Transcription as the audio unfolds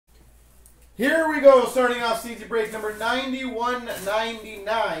Here we go, starting off CT break number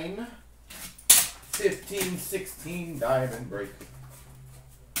 9199. 15-16 diamond break.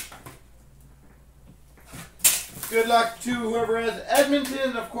 Good luck to whoever has Edmonton,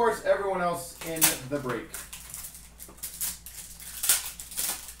 and of course everyone else in the break.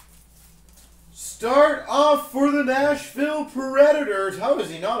 Start off for the Nashville Predators. How is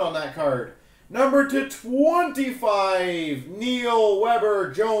he not on that card? Number /25, Neil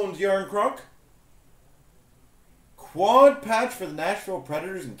Weber Jones Yarncroc. Quad patch for the Nashville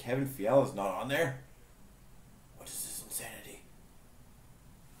Predators, and Kevin Fiala is not on there. What is this insanity?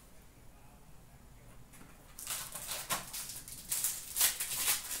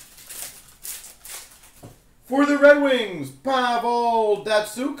 For the Red Wings, Pavel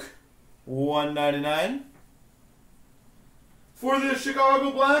Datsyuk, $1.99. For the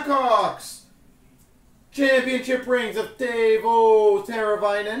Chicago Blackhawks, championship rings of Teuvo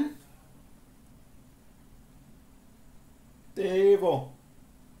Teravainen. Teuvo.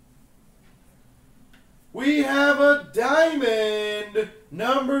 We have a diamond,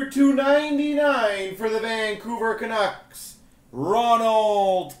 number /299 for the Vancouver Canucks,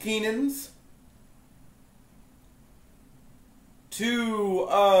 Ronald Keenans.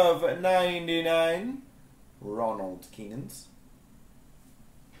 2/99, Ronald Keenans.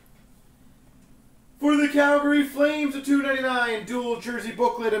 For the Calgary Flames, a /299 dual jersey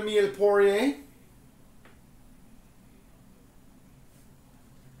booklet, Emile Poirier.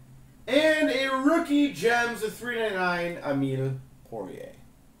 And a rookie gems, a $3.99, Emile Poirier.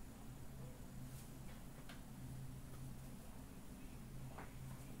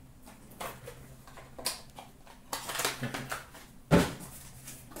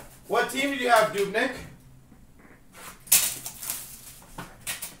 What team did you have, Dubnik?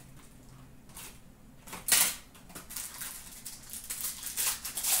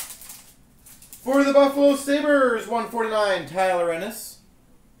 For the Buffalo Sabres, $1.49, Tyler Ennis.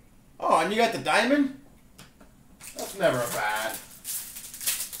 Oh, and you got the diamond? That's never a bad.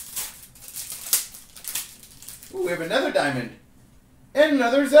 Ooh, we have another diamond. And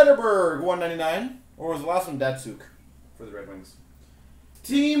another Zetterberg, $1.99. Or was the last one Datsyuk for the Red Wings?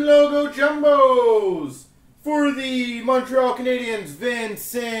 Team logo jumbos. For the Montreal Canadiens,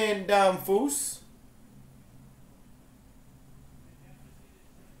 Vincent Damphousse.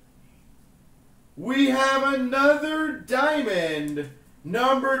 We have another diamond,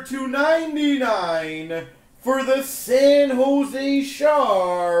 number /299 for the San Jose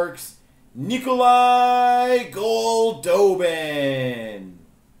Sharks, Nikolai Goldobin.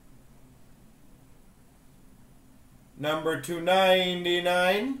 Number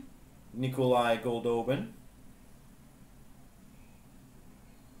 /299, Nikolai Goldobin.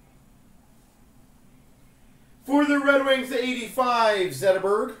 For the Red Wings, the /85,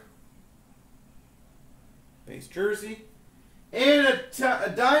 Zetterberg. Base jersey. And a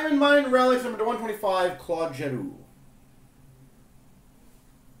Diamond Mine Relics, number /125, Claude Giroux.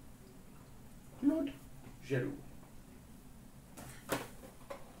 Claude Giroux.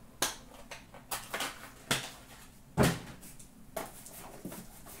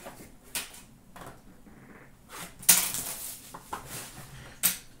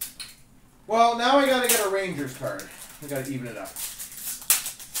 Well, now I gotta get a Rangers card. I gotta even it up.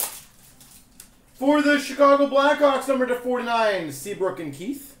 For the Chicago Blackhawks, number /49, Seabrook and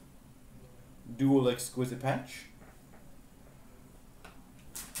Keith. Dual exquisite patch.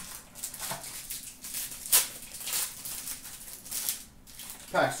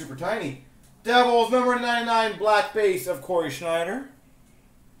 Pack super tiny. Devils, number /99, black base of Corey Schneider.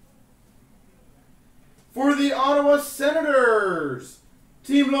 For the Ottawa Senators,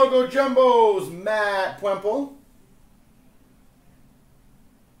 team logo jumbos, Matt Puempel.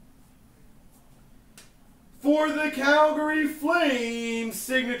 For the Calgary Flames,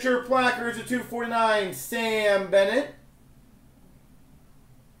 signature placards at /249, Sam Bennett.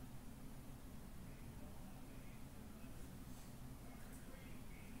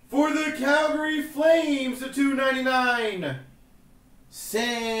 For the Calgary Flames at /299,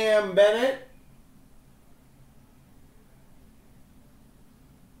 Sam Bennett.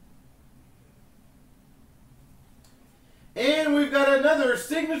 And we've got another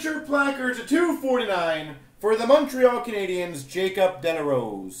signature placards at /249 for the Montreal Canadiens, Jacob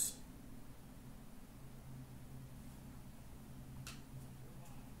Delarose.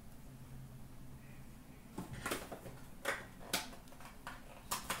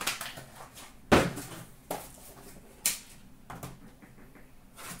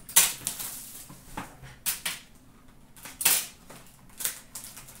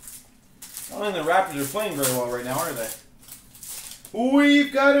 I don't think the Raptors are playing very well right now, are they?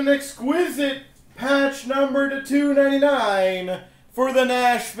 We've got an exquisite patch number to 299 for the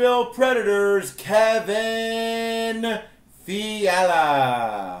Nashville Predators, Kevin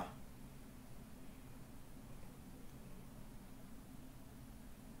Fiala.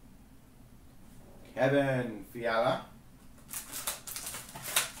 Kevin Fiala.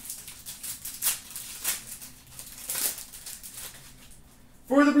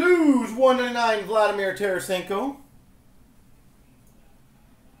 For the Blues, 199, Vladimir Tarasenko.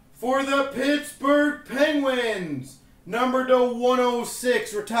 For the Pittsburgh Penguins, number to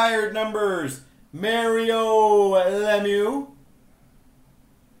 106, retired numbers, Mario Lemieux.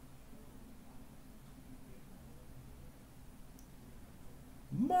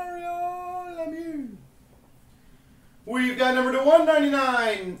 We've got number to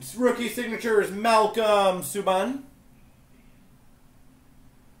 199, rookie signatures, Malcolm Subban.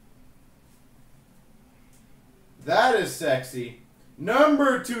 That is sexy.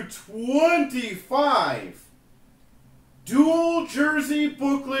 Number to 25, dual jersey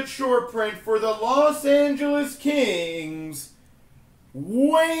booklet short print for the Los Angeles Kings,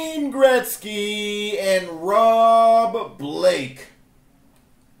 Wayne Gretzky and Rob Blake.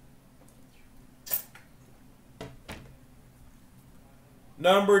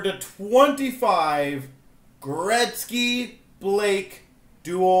 Number to 25, Gretzky Blake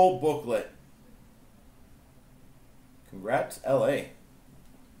dual booklet. Congrats, LA.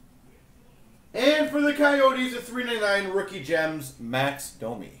 And for the Coyotes, a $3.99 rookie gems, Max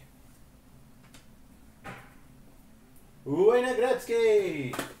Domi. Wayne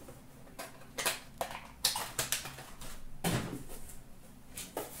Gretzky.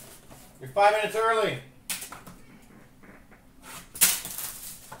 You're 5 minutes early.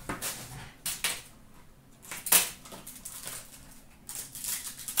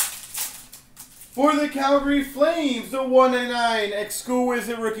 For the Calgary Flames, the $1.99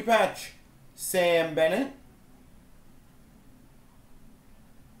 exquisite rookie patch, Sam Bennett.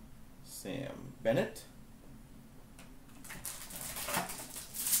 I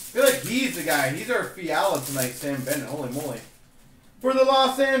feel like he's the guy. He's our Fiala tonight, Sam Bennett. Holy moly. For the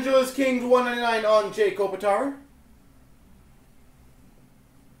Los Angeles Kings, $1.99 on Jake Kopitar.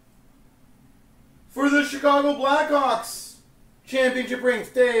 For the Chicago Blackhawks, championship rings,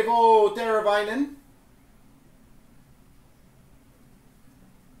 Teuvo Teravainen.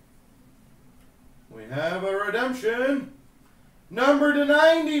 We have a redemption. Number to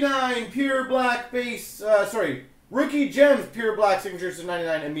 99, pure black base, rookie gems, pure black signatures to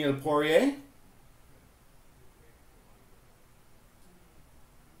 99, Emile Poirier.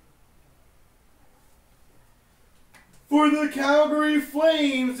 For the Calgary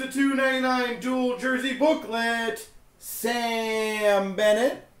Flames, the $2.99 dual jersey booklet, Sam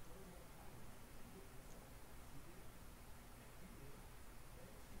Bennett.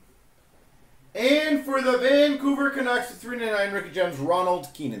 And for the Vancouver Canucks, the $3.99 rookie gems, Ronald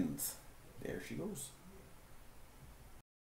Keenans. There she goes.